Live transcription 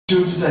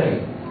You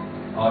today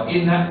are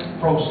in that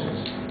process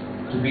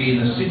to be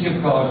in the city of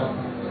God,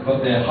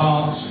 but their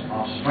hearts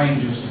are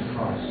strangers to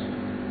Christ.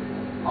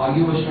 Are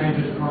you a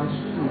stranger to Christ?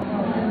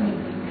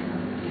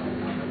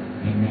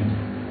 Amen.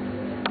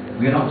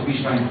 We are not to be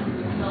strangers to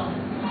Christ.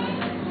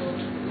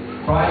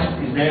 Christ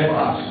is there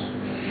for us.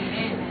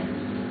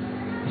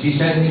 As He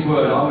said in His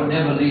word, I will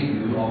never leave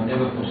you, I will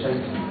never forsake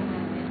you.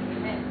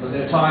 But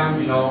there are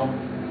times, you know,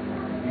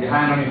 your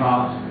hand on your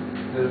heart,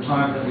 there are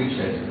times that we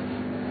said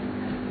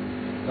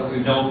that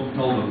we don't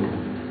know the Lord.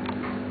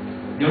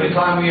 The only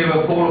time we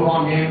ever call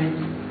upon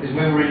Him is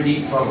when we're in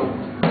deep trouble.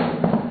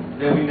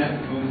 Then we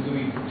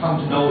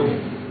come to know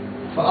Him.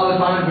 But other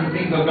times when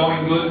things are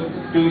going good,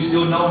 do we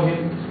still know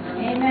Him?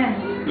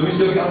 Amen. Do we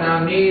still get on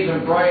our knees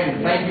and pray and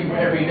thank Him for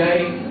every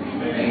day?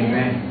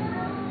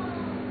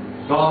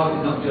 Amen. God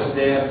is not just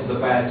there for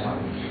the bad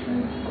times.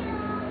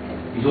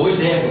 He's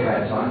always there for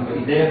bad times, but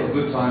He's there for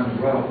good times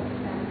as well.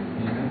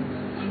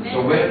 Amen.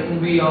 So when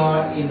we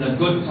are in the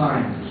good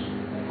times,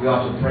 we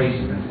are to praise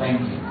Him and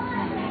thank Him.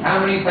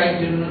 How many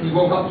thanked Him when you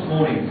woke up this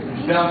morning and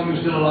you found you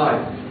were still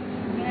alive?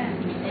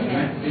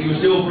 Amen. That you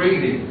were still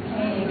breathing.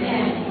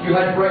 Amen. You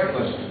had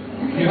breakfast.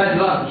 You had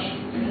lunch.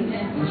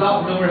 And this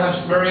afternoon we're going to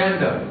have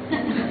merienda.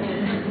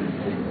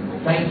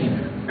 Thank Him.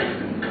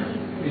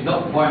 It's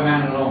not by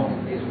man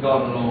alone. It's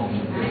God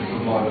alone. It's for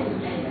God alone.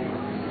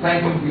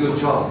 Thank Him for your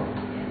job.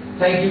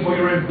 Thank Him for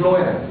your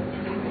employer.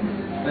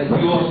 That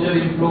you are still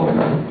employed.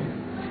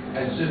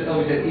 And Sister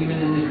Elvis said, even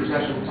in this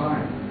recessional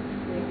time.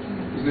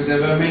 Because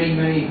there are many,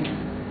 many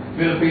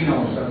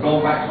Filipinos that have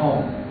gone back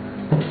home.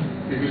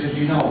 Because as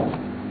you know,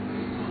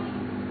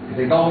 if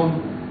they go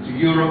to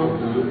Europe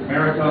or to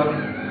America,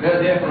 they're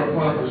there for a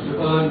purpose,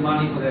 to earn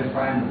money for their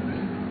family,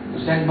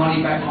 to send money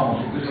back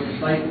home because of the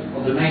state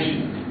of the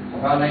nation,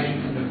 of our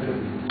nation in the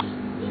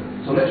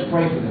Philippines. So let's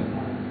pray for them.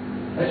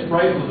 Let's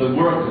pray for the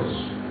workers,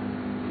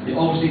 the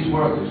overseas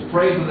workers.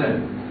 Pray for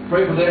them.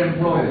 Pray for their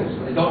employers,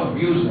 that they don't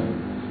abuse them.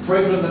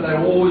 Pray for them that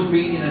they'll always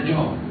be in a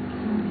job.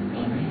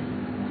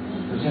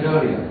 I said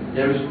earlier,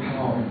 there is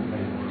power in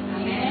prayer.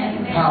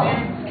 Power.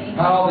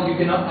 Power that you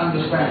cannot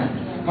understand.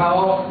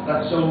 Power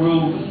that so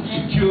will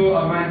secure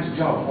a man's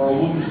job or a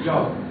woman's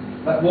job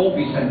that won't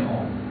be sent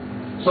home.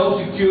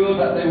 So secure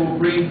that they will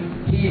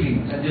bring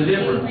healing and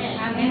deliverance.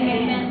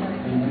 Amen.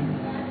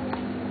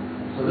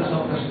 So let's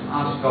not just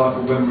ask God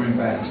for when we're in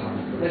bad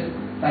times. But let's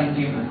thank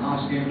Him and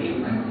ask Him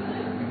and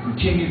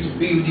continue to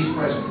be with His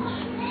presence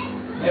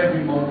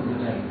every moment of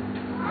the day.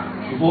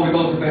 Before we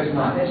go to bed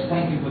tonight, let's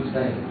thank Him for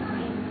today.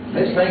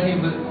 Let's thank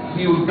Him that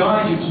He will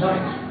guide you tonight.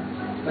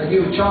 That He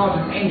will charge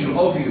an angel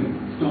over you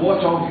to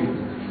watch over you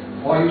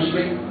while you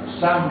sleep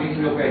soundly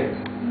in your bed.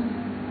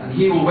 And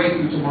He will wake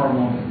you tomorrow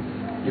morning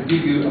to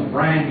give you a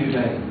brand new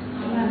day.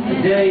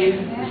 A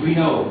day, as we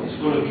know, is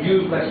full of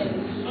new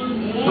blessings.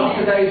 Not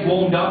the days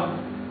warmed up,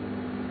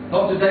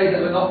 not the days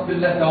that have not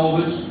been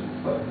leftovers,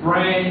 but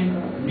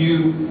brand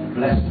new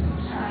blessings.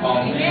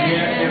 Are here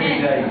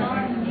every day.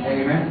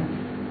 Amen.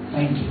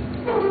 Thank you.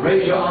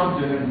 Raise your arm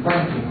to Him and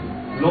thank Him.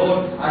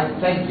 Lord, I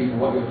thank You for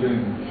what You're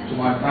doing to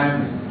my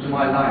family, to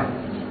my life.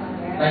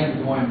 Thank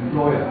You for my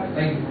employer.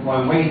 Thank You for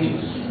my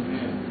wages.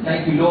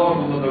 Thank You,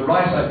 Lord, for the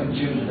rice I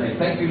consume today.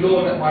 Thank You,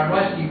 Lord, that my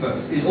rice keeper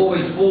is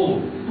always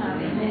full.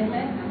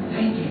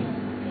 Thank You.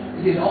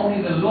 It is only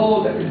the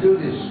Lord that can do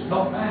this,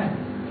 not man.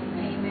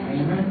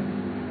 Amen.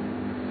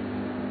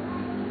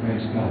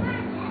 Praise God.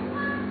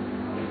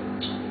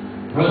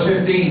 Verse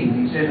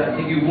 15, He says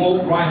that if you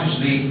walk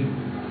righteously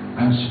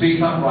and speak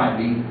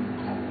uprightly,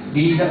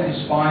 he that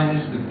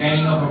despises the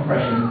gain of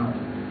oppression,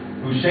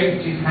 who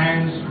shakes his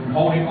hands from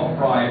holding off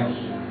bribes,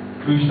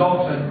 who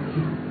stops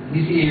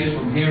his ears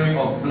from hearing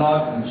of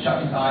blood and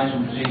shuts his eyes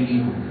from seeing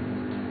evil.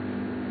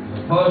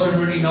 If a person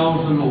really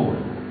knows the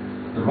Lord,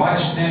 the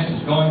righteousness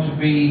is going to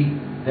be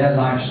their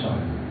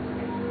lifestyle,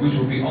 which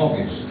will be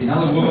obvious. In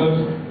other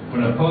words,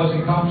 when a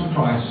person comes to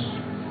Christ,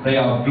 they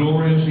are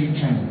gloriously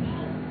changed.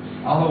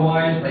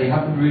 Otherwise, they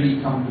haven't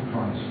really come to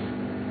Christ.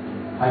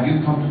 Have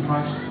you come to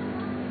Christ?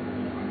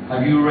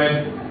 Have you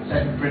read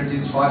 2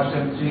 Corinthians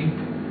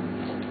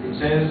 5:17? It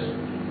says,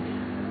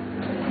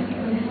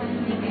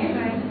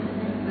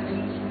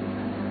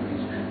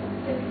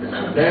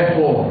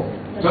 therefore,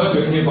 turn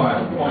to it in your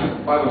Bible. Come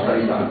on, Bible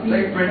study time.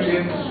 2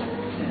 Corinthians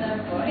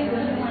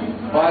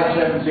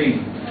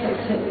 5:17.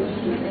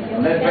 And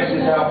let's make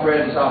this our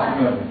prayer this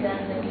afternoon.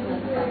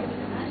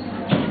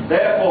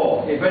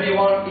 Therefore, if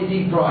anyone is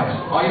in Christ,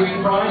 are you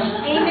in Christ?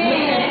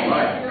 Amen.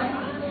 Right.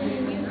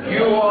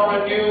 You are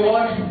a new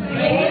one.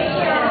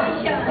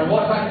 And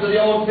what's happened to the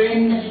old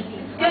things?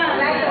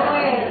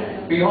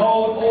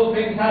 Behold, all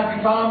things have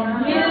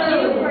become new.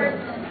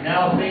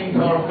 Now things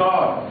are of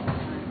God.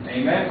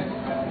 Amen.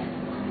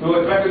 Who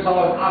has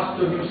reconciled us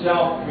to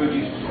Himself through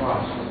Jesus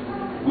Christ.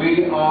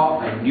 We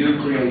are a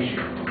new creation.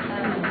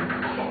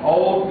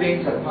 All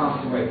things have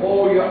passed away.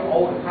 All your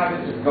old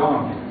habits are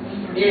gone.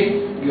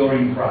 If you're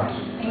in Christ.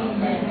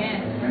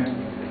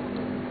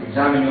 Amen.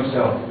 Examine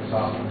yourself this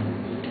afternoon.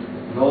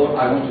 Lord,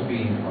 I want to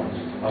be in Christ.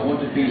 I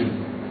want to be with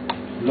You.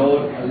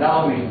 Lord,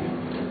 allow me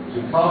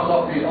To cast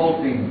off these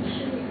old things,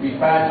 these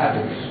bad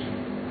habits.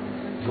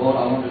 Lord,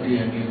 I want to be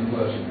a new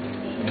person.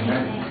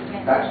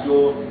 Amen. That's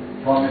your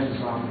promise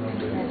this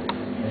afternoon.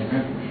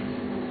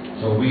 Amen.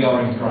 So we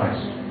are in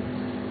Christ.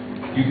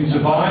 You can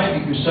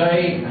survive if you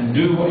say and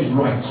do what is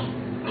right.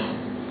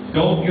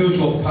 Don't use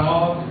your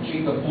power to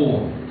cheat the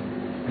poor,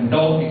 and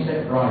don't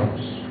accept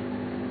bribes.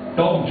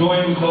 Don't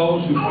join with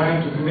those who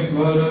plan to commit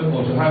murder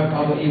or to have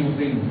other evil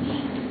things.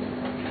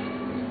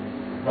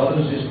 Brothers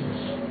and sisters,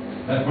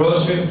 that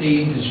verse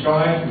 15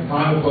 describes the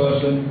kind of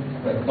person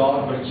that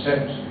God will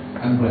accept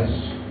and bless.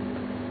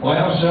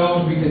 By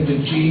ourselves we can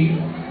achieve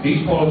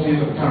these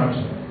qualities of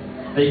character.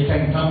 They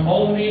can come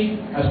only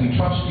as we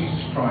trust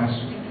Jesus Christ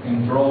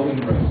and grow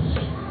in grace.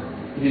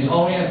 It is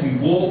only as we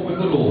walk with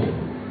the Lord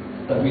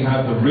that we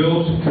have the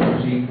real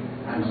security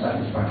and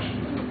satisfaction.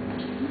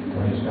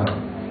 Praise God.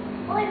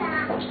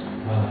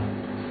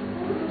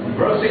 In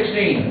verse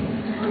 16,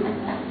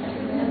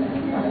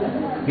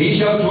 he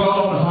shall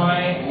dwell on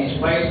high, his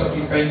place of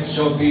defense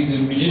shall be the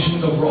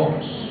munitions of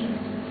rocks.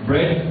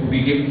 Bread will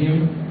be given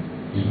him,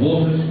 his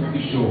waters will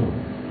be sure.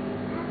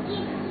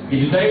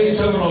 In today's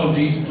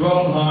terminology, to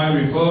dwell on high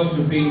refers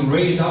to being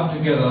raised up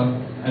together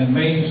and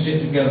made to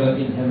sit together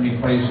in heavenly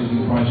places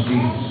in Christ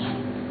Jesus.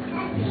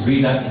 Let's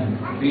read that in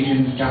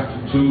Ephesians chapter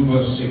 2,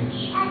 verse 6.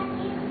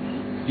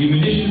 The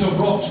munitions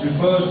of rocks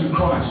refers to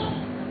Christ.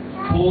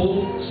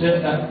 Paul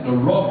said that the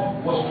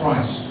rock was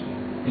Christ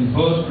in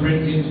 1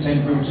 Corinthians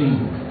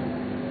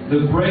 10:15.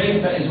 The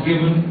bread that is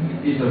given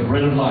is the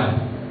bread of life,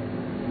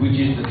 which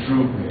is the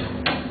true bread.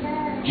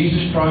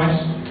 Jesus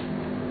Christ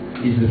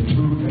is the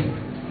true bread.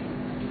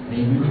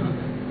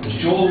 Amen. The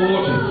sure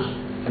waters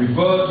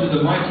refer to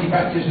the mighty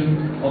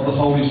baptism of the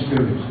Holy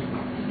Spirit.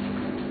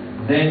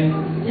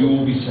 Then you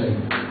will be saved.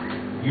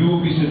 You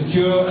will be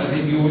secure as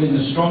if you were in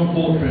a strong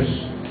fortress.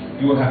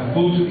 You will have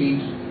food to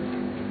eat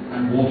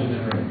and water to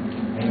drink.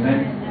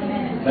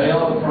 Amen. They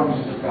are the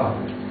promises of God.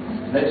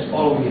 Let's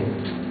follow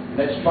Him.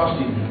 Let's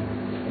trust in Him.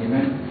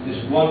 Amen.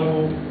 This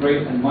wonderful,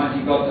 great and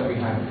mighty God that we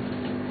have.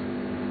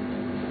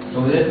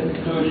 So in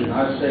conclusion,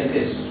 I would say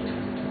this.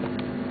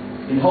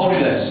 In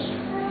holiness,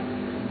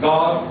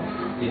 God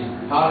is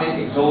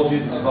highly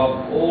exalted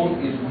above all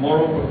His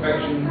moral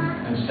perfection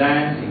and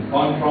stands in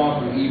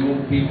contrast to evil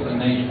people and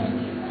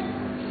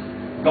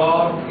nations.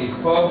 God is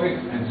perfect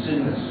and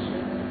sinless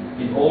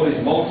in all His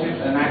motives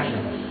and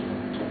actions.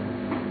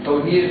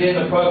 So He is in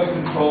the perfect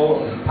control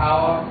of His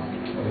power,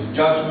 of His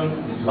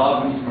judgment, His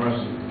love and His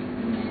mercy.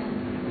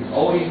 His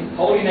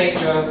holy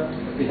nature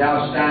is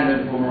our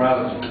standard for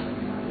morality.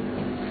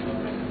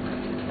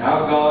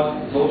 Our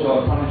God is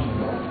also a punishing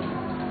God.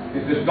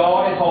 Because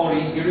God is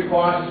holy, He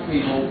requires His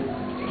people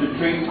to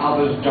treat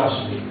others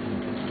justly.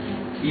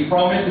 He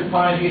promised to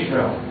punish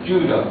Israel,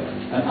 Judah,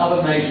 and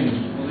other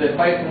nations for their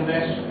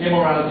faithfulness,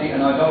 immorality,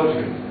 and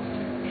idolatry.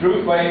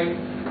 True faith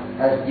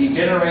has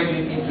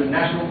degenerated into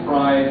national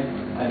pride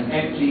and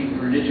empty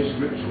religious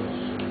rituals.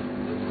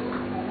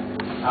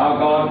 Our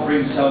God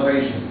brings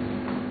salvation.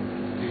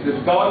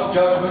 Because God's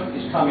judgment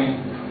is coming,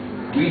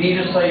 we need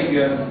a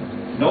Saviour.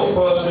 No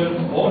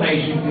person or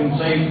nation can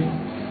save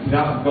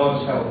without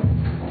God's help.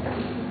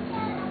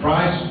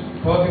 Christ's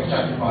perfect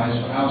sacrifice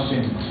for our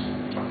sins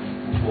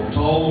is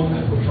foretold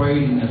and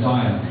portrayed in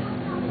Isaiah,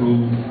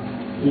 who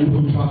all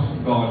who trust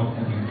God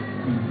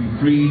and be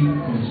freed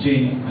from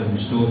sin and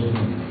restored to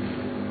Him.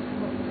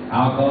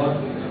 Our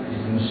God is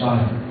the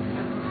Messiah.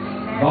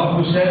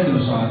 God will send the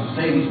Messiah to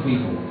save His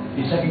people,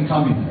 His second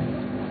coming.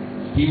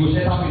 He will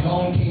set up His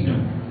own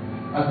kingdom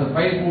as the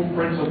faithful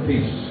Prince of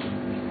Peace,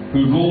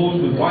 who rules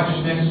with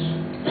righteousness.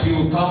 He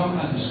will come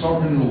as the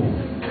sovereign Lord,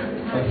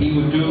 but He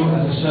will do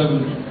as a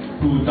servant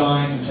who will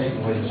die to take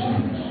away the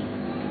sins.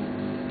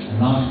 And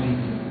lastly,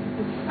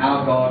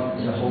 our God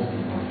is a holy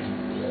God.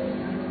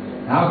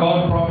 Our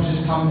God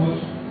promises comfort,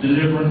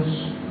 deliverance,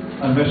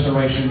 and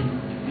restoration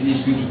in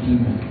His future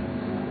kingdom.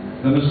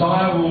 The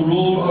Messiah will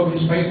rule over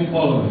His faithful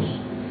followers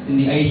in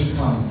the age to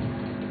come.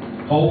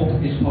 Hope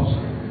is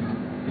possible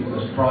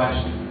because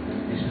Christ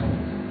is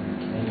coming.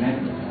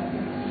 Amen.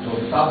 So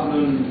this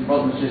afternoon,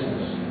 brothers and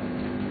sisters,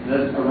 let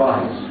us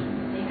arise.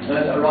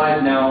 Let us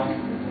arise now,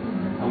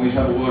 and we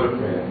have a word of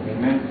prayer.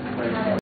 Amen. Praise God.